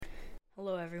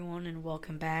Hello, everyone, and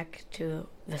welcome back to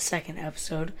the second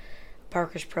episode of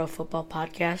Parker's Pro Football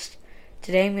Podcast.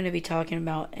 Today I'm going to be talking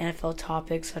about NFL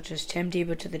topics such as Tim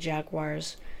Tebow to the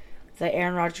Jaguars, the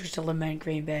Aaron Rodgers dilemma in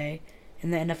Green Bay,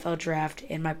 and the NFL draft,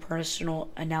 and my personal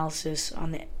analysis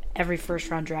on every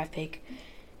first-round draft pick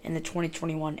in the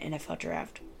 2021 NFL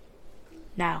draft.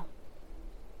 Now,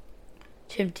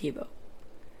 Tim Tebow.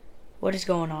 What is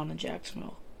going on in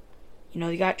Jacksonville?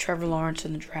 You got Trevor Lawrence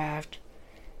in the draft.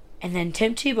 And then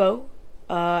Tim Tebow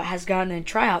has gotten a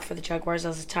tryout for the Jaguars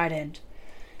as a tight end.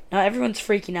 Now, everyone's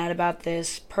freaking out about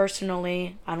this.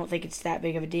 Personally, I don't think it's that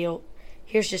big of a deal.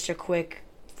 Here's just a quick,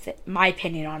 my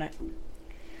opinion on it.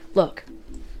 Look,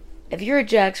 if you're a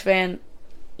Jags fan,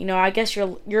 I guess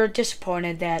you're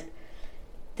disappointed that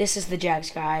this is the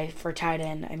Jags guy for tight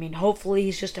end. I mean, hopefully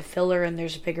he's just a filler and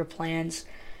there's bigger plans.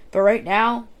 But right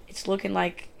now, it's looking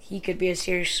like he could be a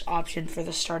serious option for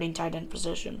the starting tight end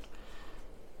position.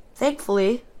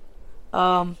 Thankfully, he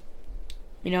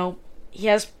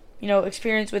has,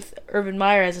 experience with Urban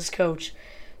Meyer as his coach.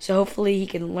 So hopefully he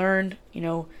can learn,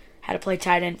 how to play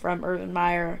tight end from Urban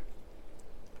Meyer.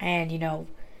 And,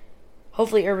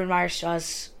 hopefully Urban Meyer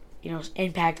does,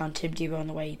 impact on Tim Tebow and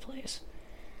the way he plays.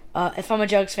 If I'm a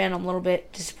Jags fan, I'm a little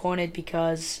bit disappointed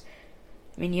because,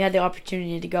 you had the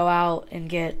opportunity to go out and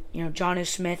get, Jonnu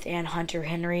Smith and Hunter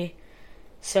Henry.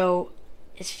 So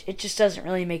it just doesn't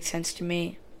really make sense to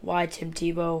me why Tim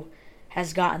Tebow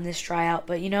has gotten this tryout.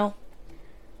 But,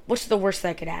 what's the worst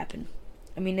that could happen?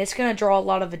 It's going to draw a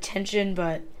lot of attention,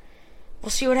 but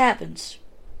we'll see what happens.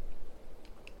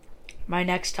 My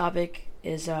next topic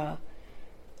is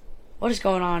what is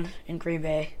going on in Green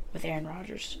Bay with Aaron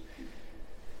Rodgers.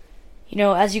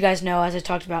 As you guys know, as I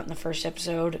talked about in the first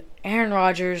episode, Aaron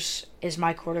Rodgers is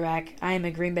my quarterback. I am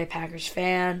a Green Bay Packers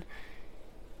fan.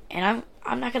 And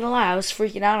I'm not going to lie, I was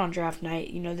freaking out on draft night.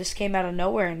 This came out of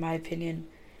nowhere, in my opinion.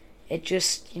 It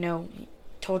just,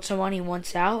 told someone he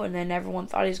wants out, and then everyone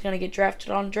thought he was going to get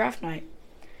drafted on draft night.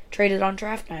 Traded on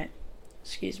draft night.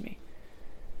 Excuse me.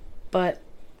 But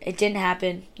it didn't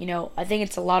happen. I think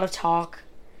it's a lot of talk.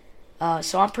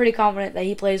 So I'm pretty confident that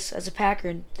he plays as a Packer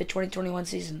in the 2021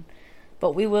 season.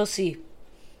 But we will see.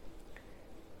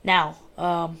 Now,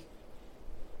 the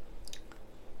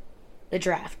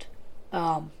draft.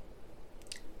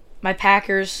 My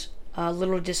Packers, a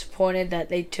little disappointed that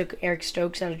they took Eric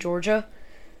Stokes out of Georgia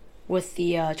with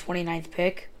the 29th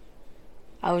pick.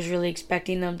 I was really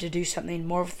expecting them to do something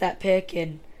more with that pick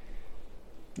and,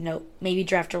 maybe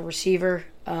draft a receiver.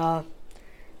 I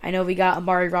know we got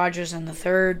Amari Rodgers in the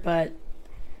third, but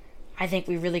I think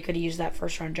we really could have used that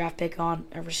first-round draft pick on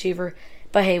a receiver.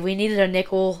 But, hey, we needed a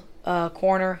nickel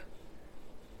corner,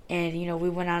 and, we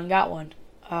went out and got one.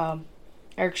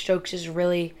 Eric Stokes is a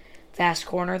really fast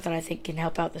corner that I think can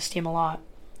help out this team a lot.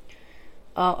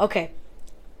 Okay.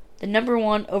 The number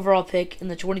one overall pick in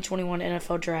the 2021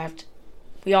 NFL Draft,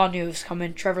 we all knew it was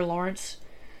coming, Trevor Lawrence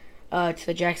to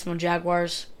the Jacksonville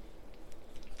Jaguars.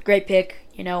 Great pick,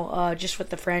 just what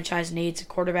the franchise needs, a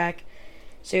quarterback.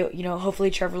 So,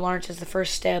 hopefully Trevor Lawrence is the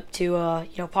first step to,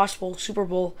 possible Super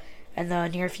Bowl in the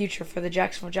near future for the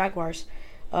Jacksonville Jaguars.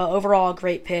 Overall, a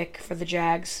great pick for the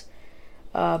Jags.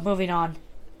 Moving on.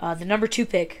 The number 2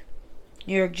 pick,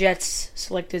 New York Jets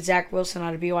selected Zach Wilson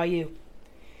out of BYU.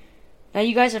 Now,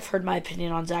 you guys have heard my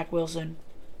opinion on Zach Wilson.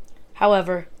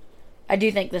 However, I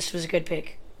do think this was a good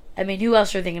pick. Who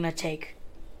else are they going to take?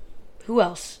 Who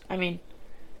else?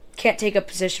 Can't take a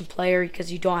position player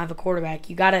because you don't have a quarterback.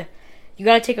 You gotta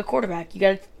take a quarterback.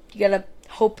 You gotta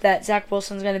hope that Zach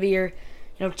Wilson's going to be your,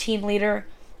 team leader,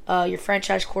 your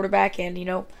franchise quarterback, and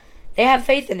they have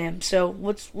faith in him. So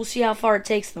we'll see how far it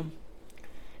takes them.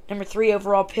 Number 3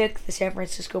 overall pick, the San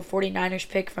Francisco 49ers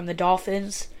pick from the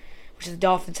Dolphins, which the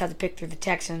Dolphins had the pick through the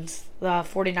Texans. The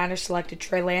 49ers selected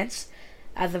Trey Lance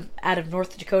out of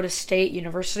North Dakota State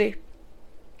University.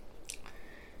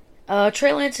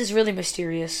 Trey Lance is really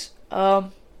mysterious.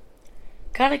 Kind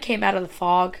of came out of the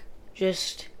fog.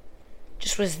 Just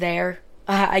was there.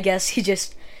 I guess he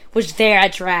just was there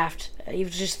at draft. He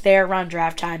was just there around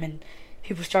draft time, and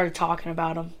people started talking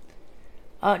about him.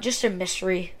 Just a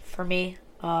mystery for me.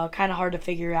 Kind of hard to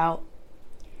figure out.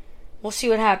 We'll see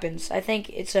what happens. I think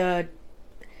it's a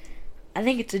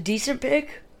decent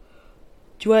pick.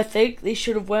 Do I think they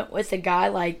should have went with a guy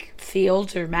like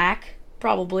Fields or Mack?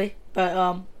 Probably. But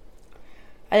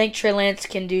I think Trey Lance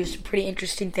can do some pretty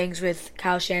interesting things with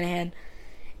Kyle Shanahan.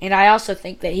 And I also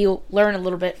think that he'll learn a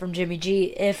little bit from Jimmy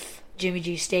G if Jimmy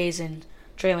G stays and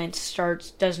Trey Lance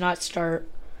does not start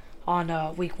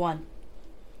on week 1.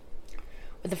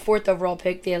 With the 4th overall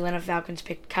pick, the Atlanta Falcons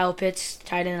picked Kyle Pitts,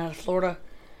 tight end out of Florida.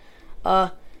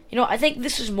 I think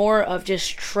this is more of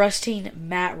just trusting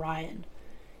Matt Ryan.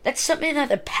 That's something that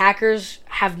the Packers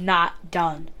have not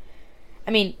done.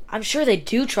 I mean, I'm sure they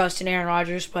do trust in Aaron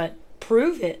Rodgers, but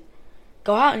prove it.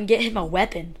 Go out and get him a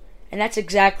weapon. And that's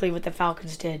exactly what the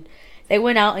Falcons did. They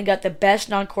went out and got the best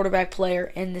non-quarterback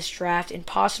player in this draft and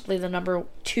possibly the number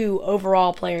 2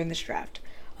 overall player in this draft,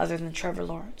 other than Trevor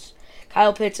Lawrence.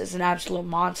 Kyle Pitts is an absolute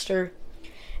monster.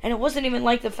 And it wasn't even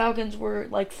like the Falcons were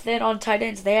like thin on tight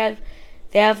ends. They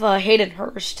have Hayden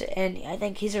Hurst, and I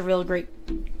think he's a real great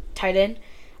tight end.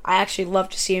 I actually love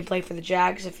to see him play for the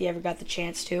Jags if he ever got the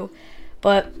chance to.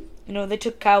 But, they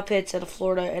took Kyle Pitts out of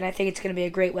Florida, and I think it's going to be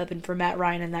a great weapon for Matt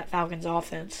Ryan and that Falcons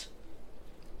offense.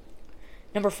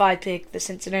 Number 5 pick, the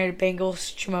Cincinnati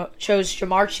Bengals chose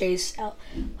Jamar Chase,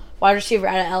 wide receiver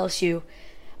out of LSU.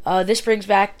 This brings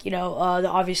back, the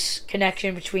obvious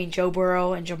connection between Joe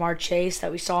Burrow and Jamar Chase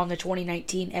that we saw in the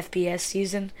 2019 FBS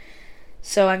season.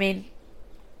 So,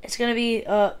 it's going to be,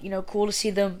 cool to see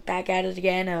them back at it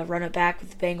again, run it back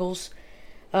with the Bengals.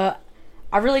 I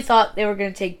really thought they were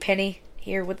going to take Penny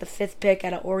here with the 5th pick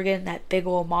out of Oregon, that big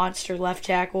old monster left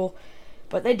tackle.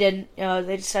 But they didn't.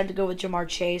 They decided to go with Jamar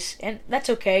Chase. And that's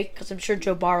okay, because I'm sure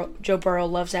Joe Burrow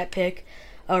loves that pick,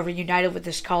 reunited with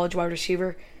this college wide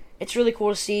receiver. It's really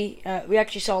cool to see. We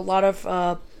actually saw a lot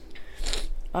of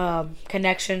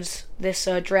connections this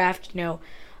draft, kind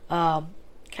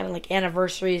of like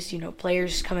anniversaries,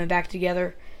 players coming back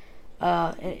together.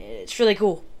 It's really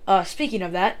cool. Speaking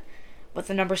of that, with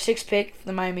the number 6 pick,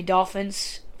 the Miami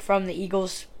Dolphins from the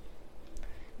Eagles.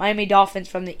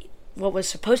 What was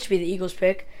supposed to be the Eagles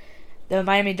pick, the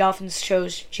Miami Dolphins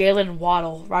chose Jalen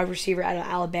Waddle, wide receiver out of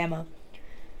Alabama.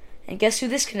 And guess who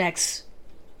this connects?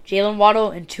 Jalen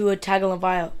Waddle and Tua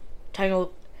Tagovailoa.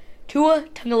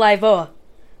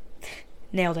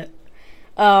 Nailed it.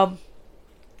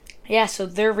 So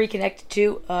they're reconnected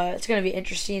too. It's going to be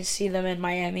interesting to see them in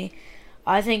Miami.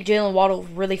 I think Jalen Waddle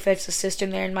really fits the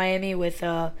system there in Miami with,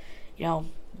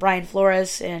 Brian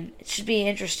Flores, and it should be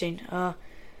interesting.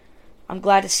 I'm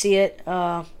glad to see it.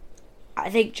 I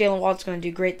think Jalen Waddle's going to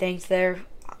do great things there.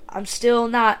 I'm still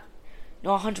not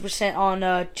 100%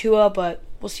 on Tua, but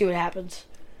we'll see what happens.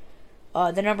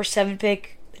 The number 7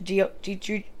 pick, the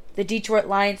Detroit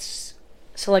Lions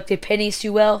selected Penei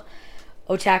Sewell,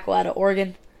 O-tackle out of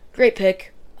Oregon. Great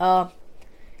pick.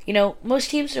 Most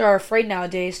teams are afraid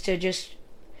nowadays to just,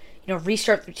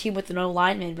 restart their team with no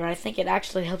lineman, but I think it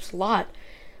actually helps a lot.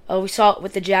 We saw it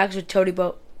with the Jags with Tony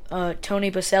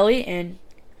Boselli, and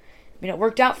it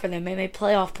worked out for them. They made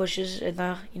playoff pushes in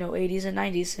the 80s and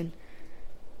 90s, and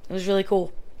it was really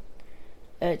cool.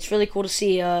 It's really cool to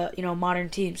see modern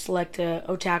teams select a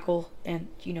O-tackle and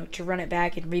to run it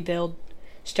back and rebuild,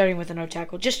 starting with an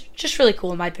O-tackle. Just really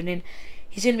cool in my opinion.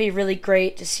 He's going to be really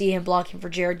great to see him blocking for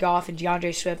Jared Goff and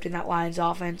DeAndre Swift in that Lions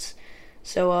offense.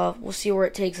 So we'll see where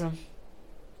it takes him.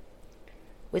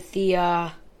 With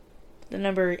the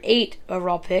number 8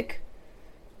 overall pick,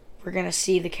 we're going to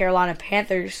see the Carolina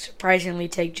Panthers surprisingly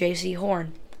take J.C.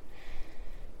 Horn.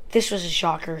 This was a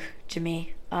shocker to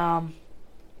me. Did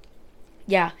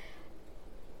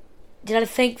I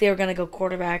think they were going to go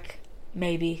quarterback?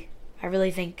 Maybe. I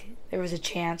really think there was a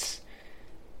chance.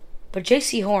 But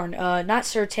J.C. Horn, not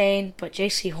Surtain, but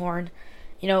J.C. Horn,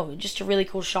 just a really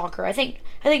cool shocker. I think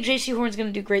J.C. Horn's going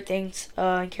to do great things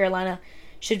in Carolina.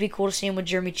 Should be cool to see him with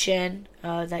Jeremy Chin,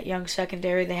 that young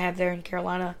secondary they have there in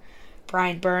Carolina.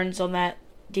 Brian Burns on that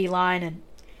D-line, and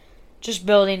just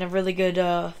building a really good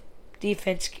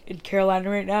defense in Carolina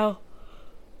right now.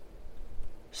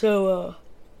 So,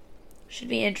 should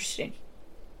be interesting.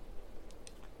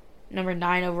 Number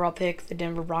 9 overall pick, the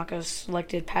Denver Broncos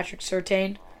selected Patrick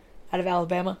Surtain out of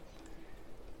Alabama.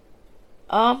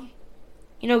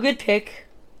 Good pick.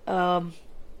 I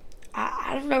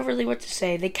don't know really what to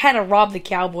say. They kind of robbed the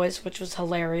Cowboys, which was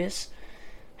hilarious.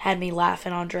 Had me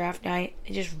laughing on draft night.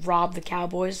 They just robbed the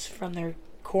Cowboys from their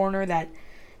corner, that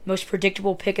most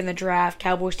predictable pick in the draft.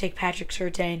 Cowboys take Patrick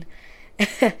Surtain.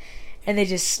 And they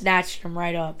just snatched him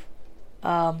right up.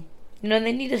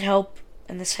 They needed help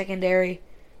in the secondary.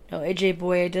 AJ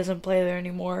Boye doesn't play there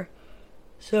anymore.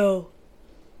 So,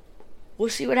 we'll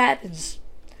see what happens.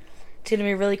 It's going to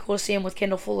be really cool to see him with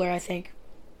Kendall Fuller, I think.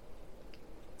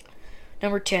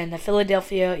 Number 10, the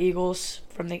Philadelphia Eagles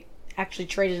actually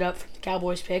traded up from the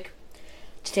Cowboys pick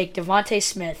to take Devontae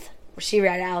Smith, receiver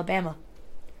out of Alabama.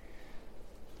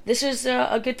 This is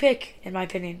a good pick, in my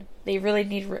opinion. They really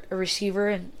need a receiver,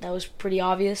 and that was pretty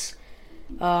obvious.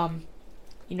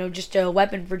 Just a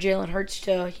weapon for Jalen Hurts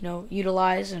to,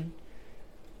 utilize, and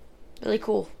really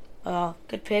cool.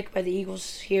 Good pick by the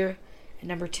Eagles here at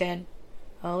number 10.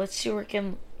 Let's see where it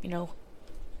can,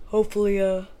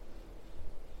 hopefully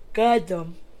guide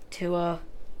them to a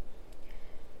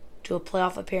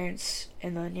playoff appearance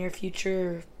in the near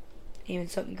future, even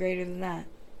something greater than that.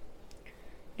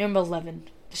 Number 11,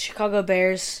 the Chicago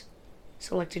Bears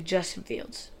selected Justin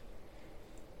Fields.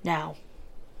 Now,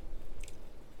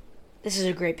 this is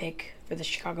a great pick for the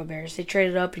Chicago Bears. They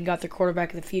traded up and got their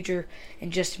quarterback of the future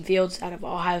in Justin Fields out of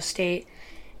Ohio State.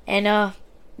 And,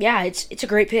 yeah, it's a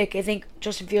great pick. I think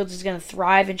Justin Fields is going to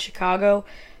thrive in Chicago.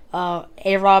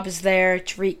 A-Rob is there,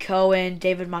 Tariq Cohen,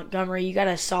 David Montgomery. You got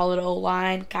a solid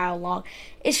O-line, Kyle Long.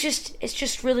 It's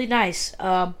just really nice.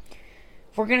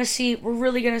 We're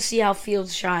really gonna see how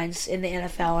Fields shines in the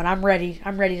NFL, and I'm ready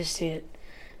to see it.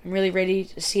 I'm really ready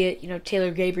to see it. You know,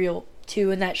 Taylor Gabriel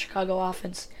too in that Chicago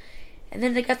offense, and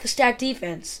then they got the stacked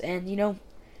defense, and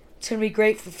it's gonna be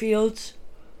great for Fields.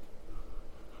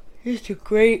 It's a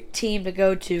great team to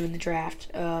go to in the draft.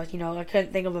 I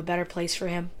couldn't think of a better place for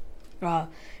him. You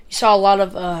saw a lot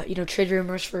of trade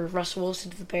rumors for Russell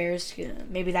Wilson to the Bears.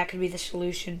 Maybe that could be the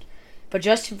solution. But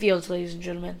Justin Fields, ladies and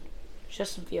gentlemen,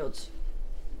 Justin Fields.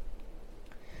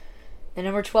 The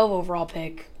number 12 overall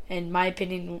pick, in my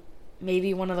opinion,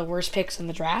 maybe one of the worst picks in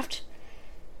the draft.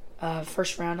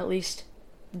 First round at least.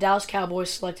 The Dallas Cowboys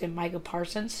selected Micah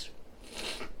Parsons.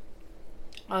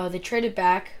 They traded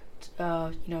back,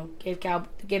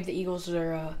 gave the Eagles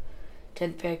their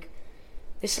 10th pick.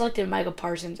 They selected Micah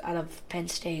Parsons out of Penn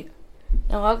State.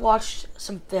 Now, I've watched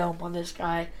some film on this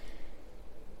guy,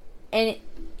 and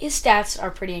his stats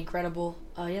are pretty incredible.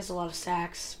 He has a lot of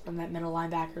sacks from that middle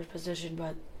linebacker position,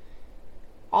 but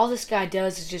all this guy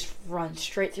does is just run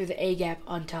straight through the A-gap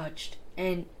untouched.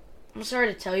 And I'm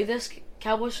sorry to tell you this,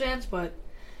 Cowboys fans, but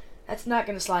that's not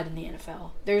going to slide in the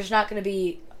NFL. There's not going to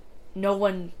be no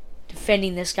one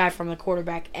defending this guy from the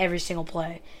quarterback every single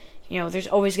play. There's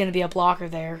always going to be a blocker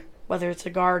there, whether it's a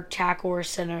guard, tackle, or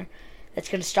center, that's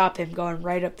going to stop him going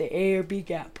right up the A or B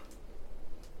gap.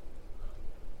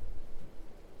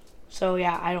 So,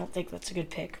 yeah, I don't think that's a good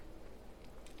pick.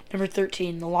 Number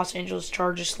 13, the Los Angeles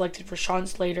Chargers selected Rashawn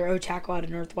Slater, O-tackle out of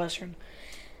Northwestern.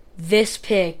 This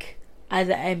pick, I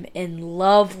am in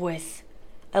love with.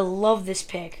 I love this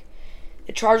pick.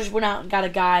 The Chargers went out and got a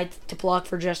guy to block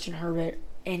for Justin Herbert,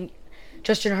 and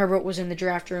Justin Herbert was in the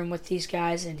draft room with these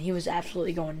guys, and he was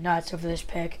absolutely going nuts over this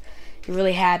pick. He's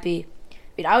really happy.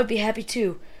 I would be happy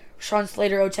too. Rashawn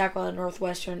Slater, O-tackle out of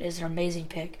Northwestern, is an amazing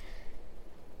pick.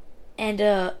 And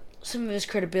some of his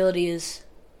credibility is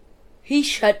he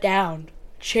shut down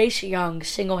Chase Young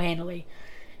single-handedly.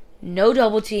 No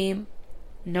double team,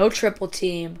 no triple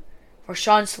team.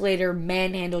 Rashawn Slater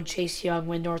manhandled Chase Young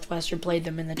when Northwestern played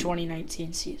them in the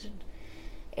 2019 season.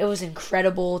 It was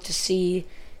incredible to see.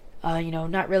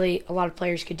 Not really a lot of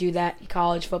players could do that in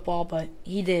college football, but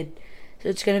he did. So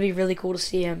it's going to be really cool to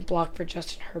see him block for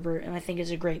Justin Herbert, and I think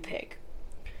it's a great pick.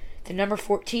 The number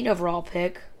 14 overall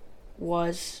pick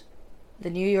was the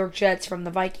New York Jets from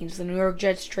the Vikings. The New York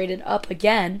Jets traded up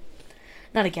again.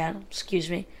 Not again,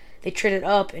 excuse me. They traded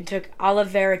up and took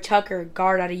Olivera Tucker,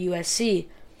 guard out of USC.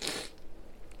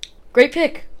 Great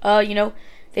pick.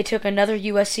 They took another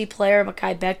USC player,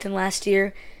 Mekhi Becton, last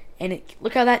year, and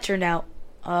look how that turned out.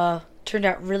 Turned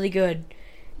out really good.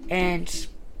 And,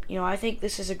 I think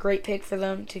this is a great pick for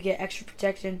them to get extra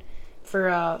protection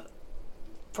for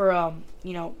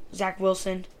Zach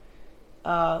Wilson.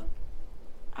 I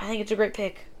think it's a great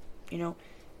pick.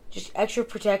 Just extra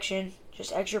protection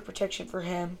for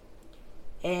him,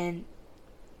 and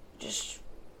just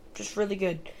really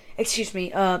good. Excuse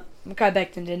me, Mekhi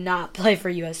Becton did not play for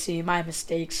USC. My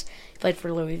mistakes. He played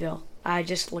for Louisville. I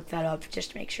just looked that up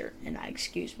just to make sure, and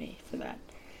excuse me for that.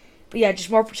 But yeah,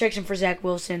 just more protection for Zach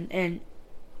Wilson, and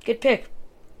good pick.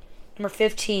 Number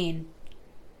 15,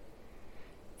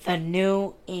 the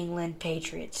New England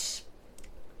Patriots.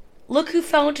 Look who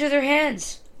fell into their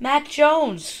hands. Mac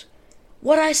Jones.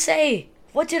 What'd I say?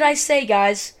 What did I say,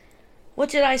 guys? What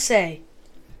did I say?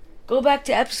 Go back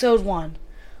to episode 1.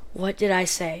 What did I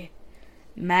say?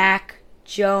 Mac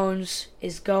Jones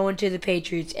is going to the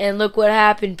Patriots. And look what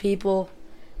happened, people.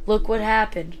 Look what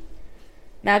happened.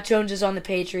 Mac Jones is on the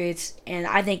Patriots, and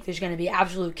I think there's going to be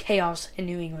absolute chaos in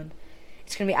New England.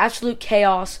 It's going to be absolute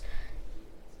chaos.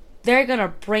 They're going to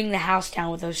bring the house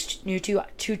down with those new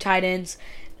two tight ends,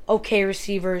 okay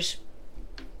receivers.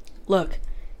 Look,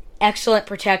 excellent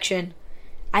protection.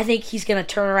 I think he's going to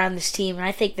turn around this team, and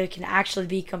I think they can actually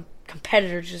be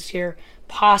competitors this year.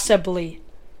 Possibly.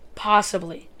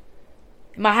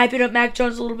 Am I hyping up Mac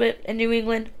Jones a little bit in New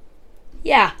England?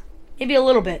 Yeah, maybe a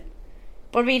little bit.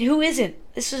 But, who isn't?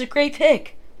 This is a great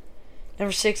pick.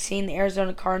 Number 16, the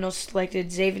Arizona Cardinals selected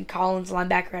Zaven Collins,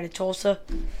 linebacker out of Tulsa.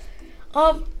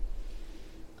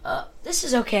 This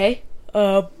is okay.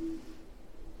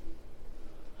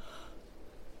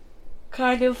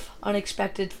 kind of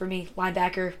unexpected for me.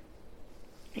 Linebacker,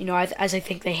 as I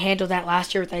think they handled that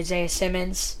last year with Isaiah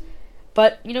Simmons.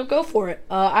 But, go for it.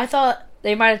 I thought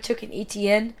they might have took an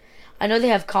ETN. I know they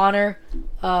have Connor,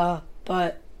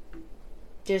 but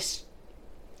just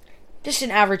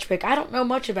an average pick. I don't know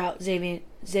much about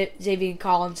Xavier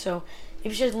Collins, so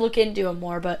maybe should look into him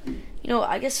more. But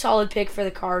I guess solid pick for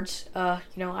the Cards. I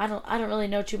don't really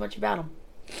know too much about them.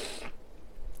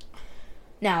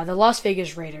 Now the Las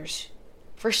Vegas Raiders.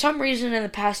 For some reason in the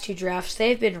past 2 drafts,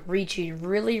 they've been reaching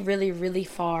really, really, really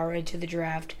far into the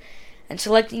draft and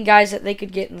selecting guys that they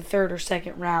could get in the 3rd or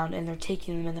 2nd round, and they're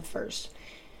taking them in the 1st.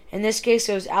 In this case,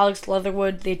 it was Alex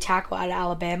Leatherwood, the tackle out of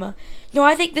Alabama.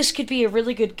 I think this could be a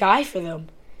really good guy for them.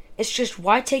 It's just,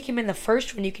 why take him in the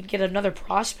 1st when you could get another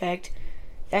prospect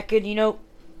that could,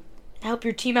 help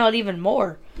your team out even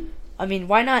more? I mean,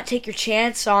 why not take your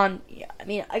chance on,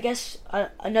 I guess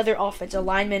another offensive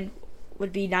lineman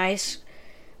would be nice.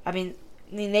 I mean,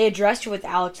 they addressed it with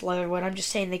Alex Leatherwood. I'm just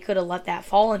saying they could have let that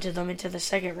fall into them into the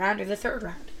 2nd round or the 3rd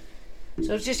round.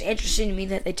 So it's just interesting to me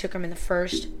that they took him in the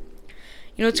 1st.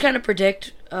 It's kind of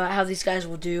predict how these guys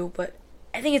will do, but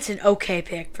I think it's an okay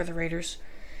pick for the Raiders.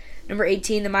 Number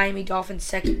 18, the Miami Dolphins'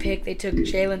 2nd pick. They took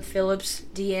Jalen Phillips,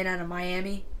 DN out of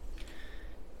Miami.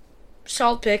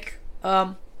 Solid pick.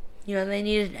 They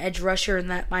needed an edge rusher in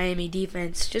that Miami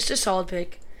defense. Just a solid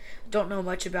pick. Don't know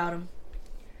much about him.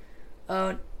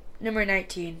 Number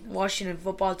 19, Washington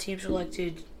football team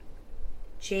selected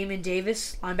Jamin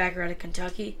Davis, linebacker out of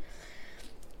Kentucky.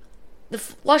 The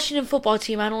Washington football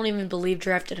team, I don't even believe,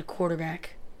 drafted a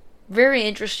quarterback. Very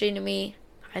interesting to me.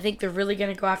 I think they're really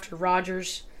going to go after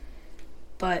Rodgers.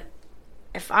 But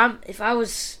if I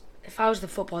was the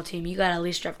football team, you got to at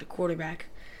least draft a quarterback.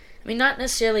 Not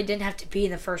necessarily didn't have to be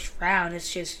in the 1st round.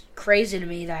 It's just crazy to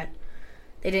me that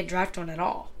they didn't draft one at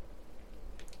all.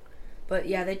 But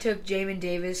yeah, they took Jamin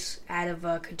Davis out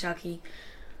of Kentucky.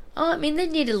 They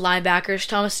needed linebackers.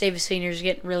 Thomas Davis Sr. is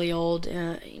getting really old.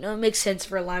 It makes sense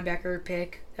for a linebacker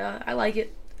pick. I like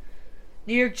it.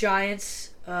 New York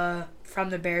Giants from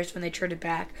the Bears when they traded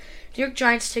back. New York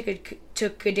Giants took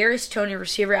Kadarius Toney,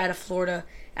 receiver out of Florida.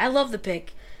 I love the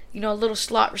pick. A little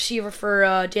slot receiver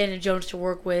for Daniel Jones to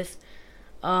work with.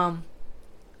 Are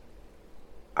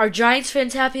Giants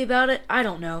fans happy about it? I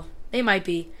don't know. They might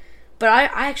be. But I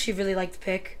actually really like the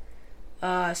pick.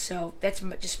 So that's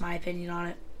just my opinion on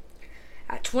it.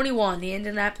 At 21, the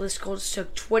Indianapolis Colts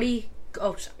took Kwity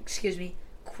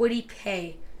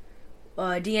Paye,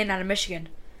 DN out of Michigan.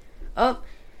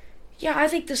 Yeah, I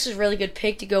think this is a really good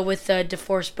pick to go with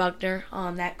DeForest Buckner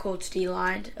on that Colts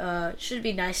D-line. Should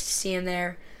be nice to see him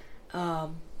there.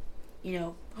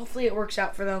 Hopefully it works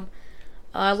out for them.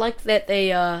 I like that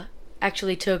they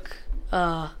actually took,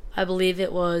 I believe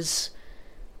it was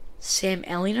Sam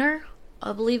Ehlinger,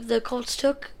 I believe the Colts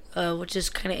took, which is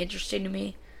kind of interesting to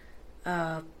me.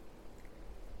 But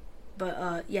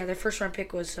their 1st round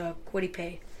pick was Kwity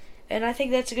Paye. And I think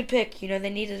that's a good pick. They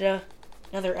needed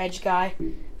another edge guy.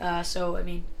 So,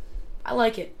 I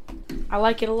like it. I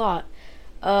like it a lot.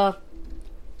 The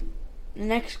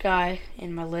next guy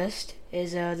in my list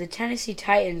is the Tennessee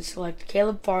Titans select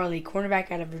Caleb Farley,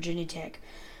 cornerback out of Virginia Tech.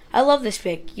 I love this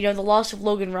pick. The loss of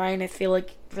Logan Ryan, I feel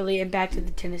like, really impacted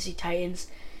the Tennessee Titans.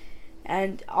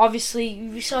 And obviously,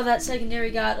 we saw that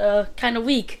secondary got kind of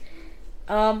weak.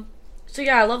 So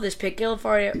yeah, I love this pick. Caleb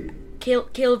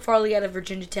Farley out of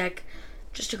Virginia Tech.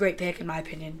 Just a great pick, in my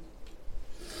opinion.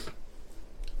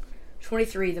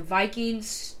 23, the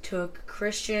Vikings took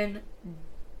Christian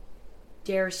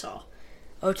Darrisaw,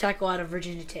 O-tackle out of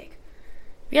Virginia Tech.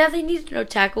 Yeah, they needed no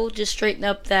tackle. Just straighten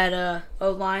up that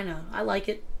O-line. I like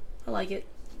it.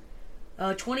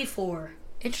 24,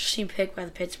 interesting pick by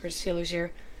the Pittsburgh Steelers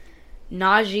here.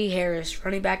 Najee Harris,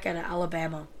 running back out of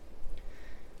Alabama.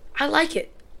 I like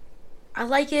it,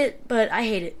 but I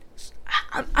hate it.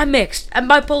 I'm mixed. I'm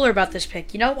bipolar about this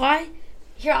pick. You know why?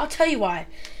 Here, I'll tell you why.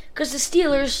 Because the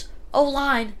Steelers'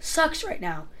 O-line sucks right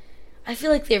now. I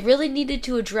feel like they really needed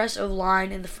to address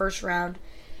O-line in the 1st round,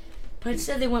 but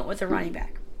instead they went with a running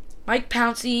back. Mike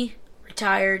Pouncey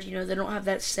retired. They don't have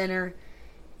that center.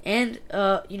 And,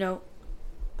 a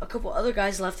couple other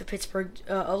guys left the Pittsburgh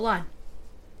O-line.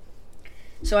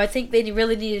 So I think they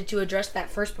really needed to address that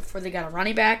first before they got a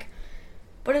running back.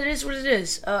 But it is what it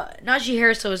is. Najee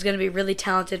Harris, though, is going to be really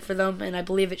talented for them, and I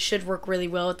believe it should work really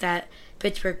well with that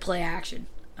Pittsburgh play action.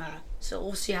 So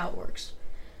we'll see how it works.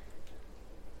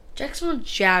 Jacksonville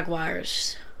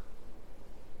Jaguars.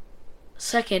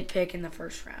 2nd pick in the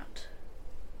 1st round.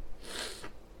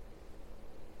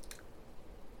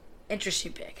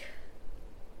 Interesting pick.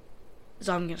 That's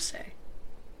all I'm going to say.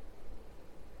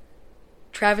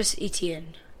 Travis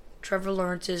Etienne, Trevor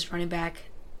Lawrence's running back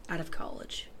out of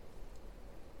college.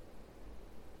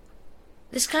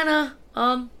 This kind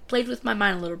of played with my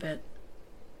mind a little bit.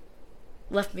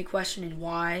 Left me questioning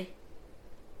why.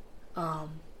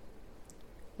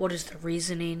 What is the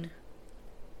reasoning?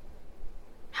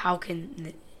 How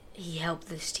can he help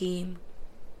this team?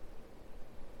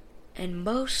 And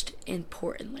most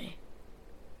importantly,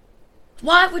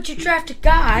 why would you draft a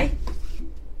guy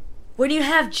when you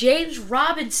have James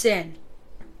Robinson?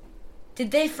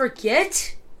 Did they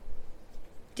forget?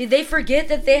 Did they forget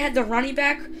that they had the running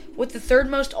back with the third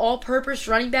most all-purpose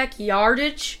running back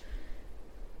yardage?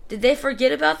 Did they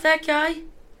forget about that guy?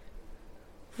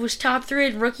 Who was top 3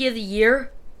 in Rookie of the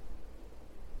Year?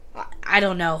 I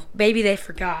don't know. Maybe they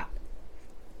forgot.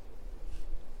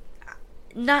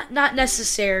 Not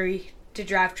necessary to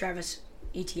draft Travis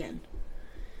Etienne.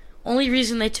 Only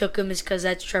reason they took him is because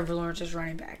that's Trevor Lawrence's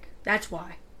running back. That's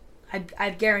why. I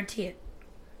guarantee it.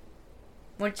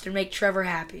 Wants to make Trevor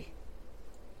happy.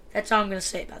 That's all I'm going to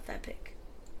say about that pick.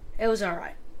 It was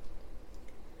alright.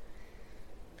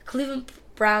 The Cleveland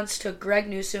Browns took Greg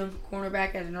Newsome,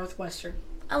 cornerback out of Northwestern.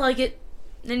 I like it.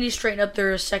 They need to straighten up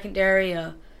their secondary.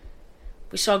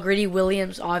 We saw Gritty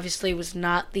Williams obviously was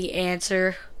not the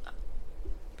answer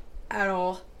at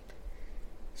all.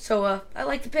 So, I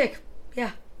like the pick.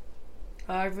 Yeah.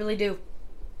 I really do.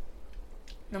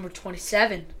 Number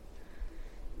 27.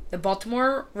 The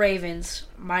Baltimore Ravens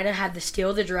might have had the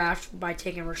steal of the draft by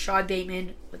taking Rashad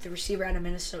Bateman with the receiver out of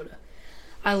Minnesota.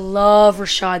 I love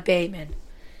Rashad Bateman.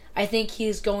 I think he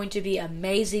is going to be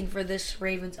amazing for this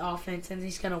Ravens offense, and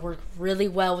he's going to work really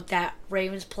well with that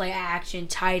Ravens play action,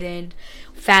 tight end,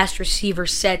 fast receiver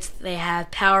sets that they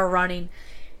have, power running.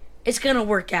 It's going to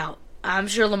work out. I'm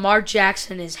sure Lamar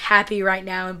Jackson is happy right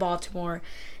now in Baltimore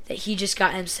that he just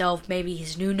got himself maybe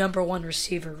his new number 1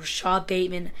 receiver, Rashad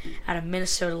Bateman out of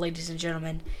Minnesota, ladies and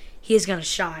gentlemen. He is going to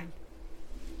shine.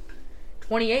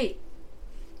 28.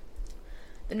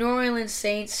 The New Orleans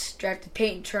Saints drafted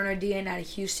Peyton Turner, DN out of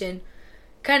Houston.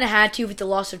 Kind of had to with the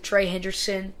loss of Trey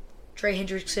Hendrickson.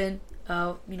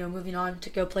 Moving on to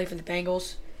go play for the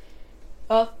Bengals.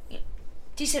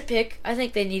 Decent pick. I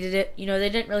think they needed it. They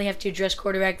didn't really have to address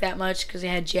quarterback that much because they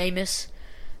had Jameis.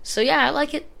 So, yeah, I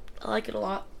like it. I like it a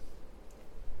lot.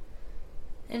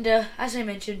 And as I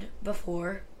mentioned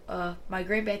before, my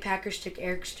Green Bay Packers took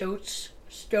Eric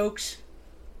Stokes,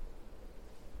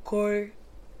 Corey,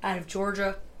 out of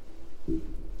Georgia.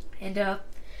 And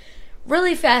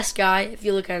really fast guy, if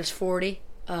you look at his 40.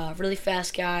 Really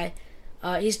fast guy.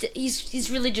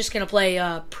 He's really just going to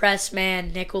play press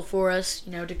man, nickel for us,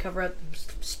 to cover up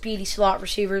speedy slot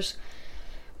receivers.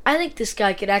 I think this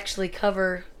guy could actually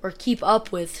cover or keep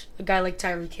up with a guy like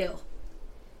Tyreek Hill.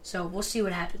 So we'll see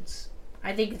what happens.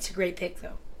 I think it's a great pick,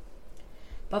 though.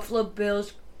 Buffalo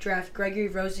Bills draft Gregory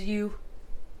Rousseau,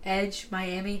 edge,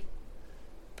 Miami.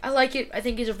 I like it. I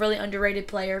think he's a really underrated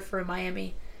player for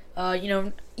Miami.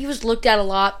 He was looked at a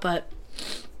lot, but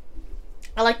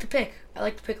I like the pick. I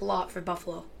like the pick a lot for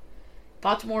Buffalo.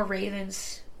 Baltimore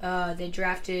Ravens, they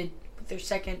drafted with their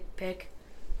second pick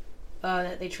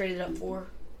that they traded up for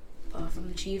from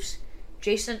the Chiefs.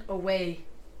 Jason Oweh,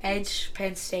 edge,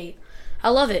 Penn State. I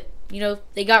love it.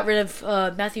 They got rid of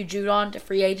Matthew Judon to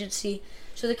free agency,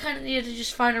 so they kind of needed to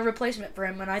just find a replacement for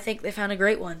him, and I think they found a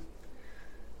great one.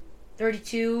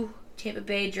 32, Tampa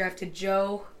Bay drafted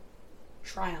Joe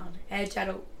Tryon, edge out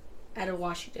of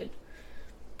Washington.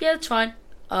 Yeah, that's fine.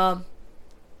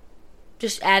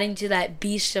 Just adding to that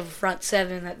beast of a front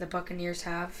seven that the Buccaneers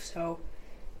have, so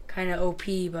kind of OP,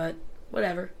 but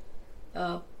whatever.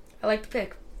 I like the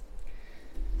pick.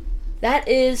 That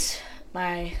is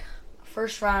my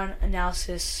first round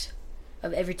analysis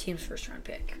of every team's first round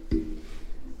pick.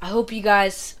 I hope you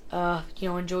guys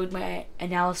enjoyed my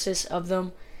analysis of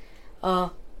them.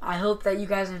 I hope that you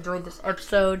guys enjoyed this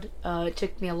episode. It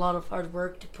took me a lot of hard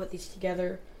work to put these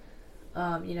together.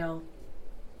 Like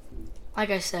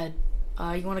I said,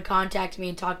 you want to contact me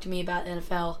and talk to me about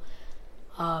NFL,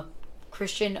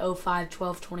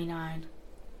 Christian051229,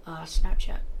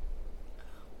 Snapchat.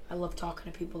 I love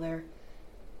talking to people there.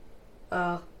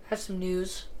 Have some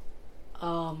news.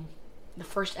 The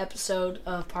first episode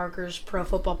of Parker's Pro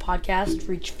Football Podcast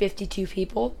reached 52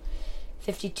 people.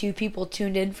 52 people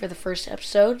tuned in for the first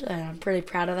episode, and I'm pretty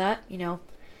proud of that.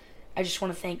 I just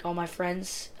want to thank all my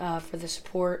friends for the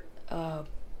support.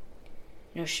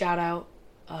 Shout out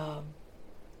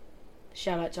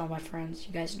to all my friends.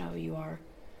 You guys know who you are.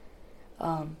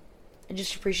 I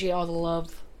just appreciate all the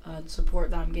love, the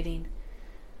support that I'm getting.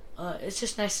 It's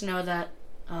just nice to know that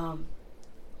I'm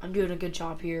doing a good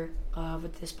job here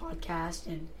with this podcast,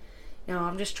 and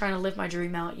I'm just trying to live my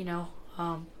dream out.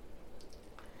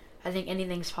 I think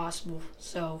anything's possible.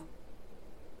 So,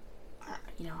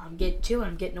 I'm getting to it.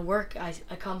 I'm getting to work. I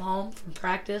come home from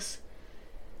practice,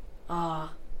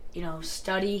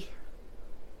 study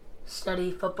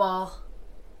football,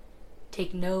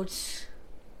 take notes,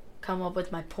 come up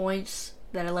with my points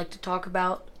that I like to talk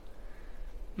about,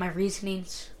 my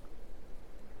reasonings.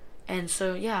 And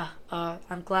so,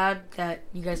 I'm glad that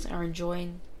you guys are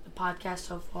enjoying the podcast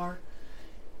so far.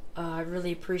 I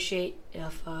really appreciate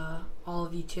if all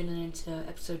of you tuning into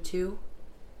episode 2.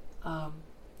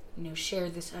 Share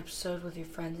this episode with your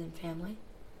friends and family.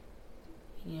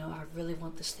 I really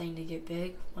want this thing to get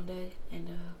big one day. And,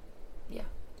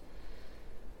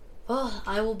 Well,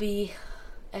 I will be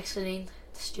exiting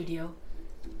the studio.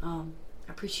 I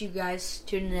appreciate you guys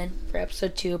tuning in for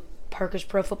episode 2 of Parker's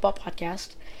Pro Football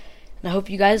Podcast. And I hope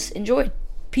you guys enjoyed.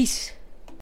 Peace.